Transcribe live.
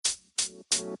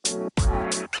Today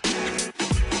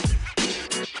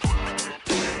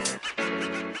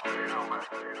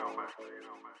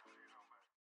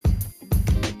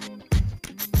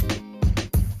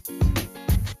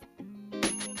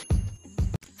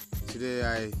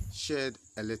I shared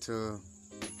a little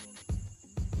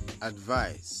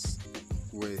advice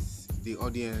with the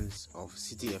audience of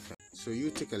City FM. So you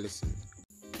take a listen.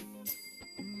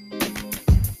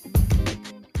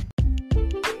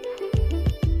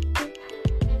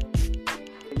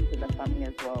 Into the family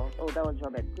as well. Oh, that was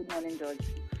Robert. Good morning, George.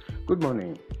 Good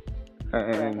morning. Go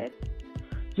ahead.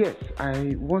 Yes,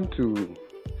 I want to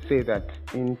say that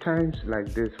in times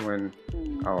like this when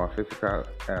our physical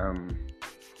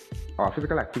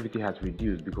activity has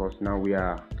reduced because now we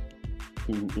are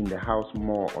in the house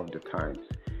more of the times,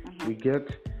 we get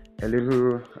a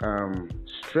little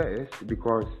stressed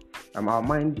because our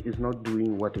mind is not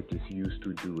doing what it is used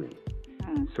to doing.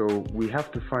 So we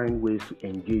have to find ways to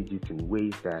engage it in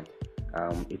ways that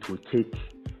it will take,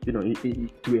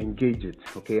 to engage it.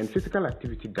 Okay, and physical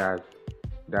activity does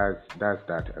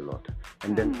that a lot.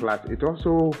 And then plus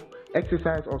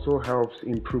exercise also helps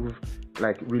improve,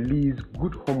 release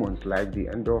good hormones like the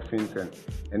endorphins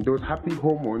and those happy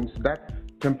hormones that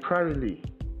temporarily,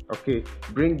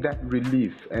 bring that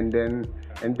relief, and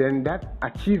then that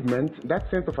achievement, that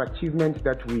sense of achievement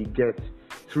that we get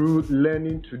through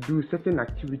learning to do certain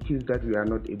activities that we are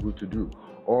not able to do,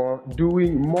 or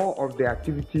doing more of the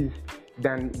activities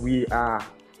than we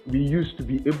used to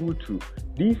be able to.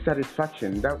 This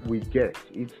satisfaction that we get,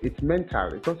 it's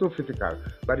mental, it's also physical,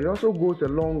 but it also goes a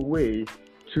long way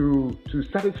to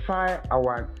satisfy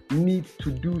our need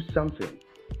to do something.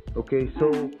 Okay,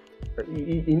 so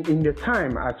in the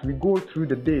time as we go through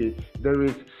the day, there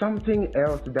is something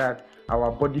else that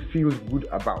our body feels good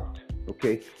about.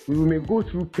 Okay, we may go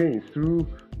through pains through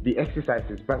the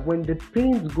exercises, but when the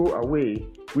pains go away,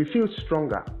 we feel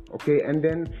stronger. Okay, and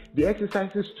then the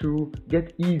exercises too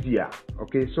get easier.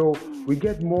 Okay, so we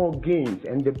get more gains,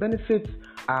 and the benefits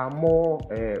are more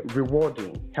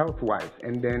rewarding health-wise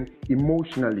and then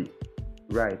emotionally.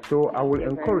 Right, so I will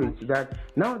encourage that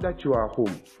now that you are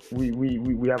home,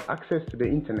 we have access to the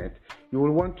internet, you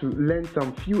will want to learn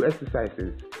some few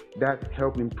exercises that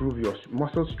help improve your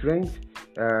muscle strength,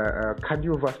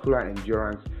 cardiovascular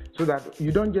endurance, so that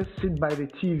you don't just sit by the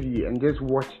TV and just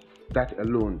watch that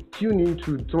alone. Tune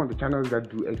into some of the channels that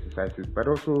do exercises, but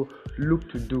also look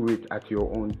to do it at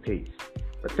your own pace.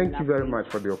 But thank you very much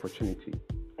for the opportunity.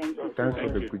 Thank you. Thanks for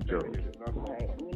the good job.